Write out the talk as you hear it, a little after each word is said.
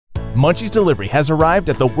Munchy's Delivery has arrived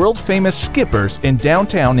at the world-famous Skipper's in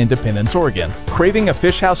downtown Independence, Oregon. Craving a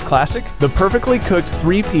fish house classic? The perfectly cooked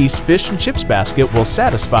 3-piece fish and chips basket will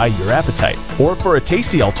satisfy your appetite. Or for a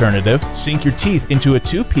tasty alternative, sink your teeth into a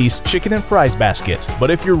 2-piece chicken and fries basket. But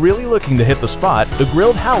if you're really looking to hit the spot, the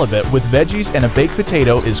grilled halibut with veggies and a baked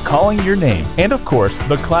potato is calling your name. And of course,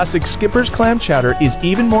 the classic Skipper's clam chowder is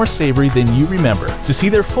even more savory than you remember. To see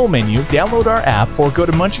their full menu, download our app or go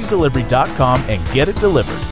to munchiesdelivery.com and get it delivered.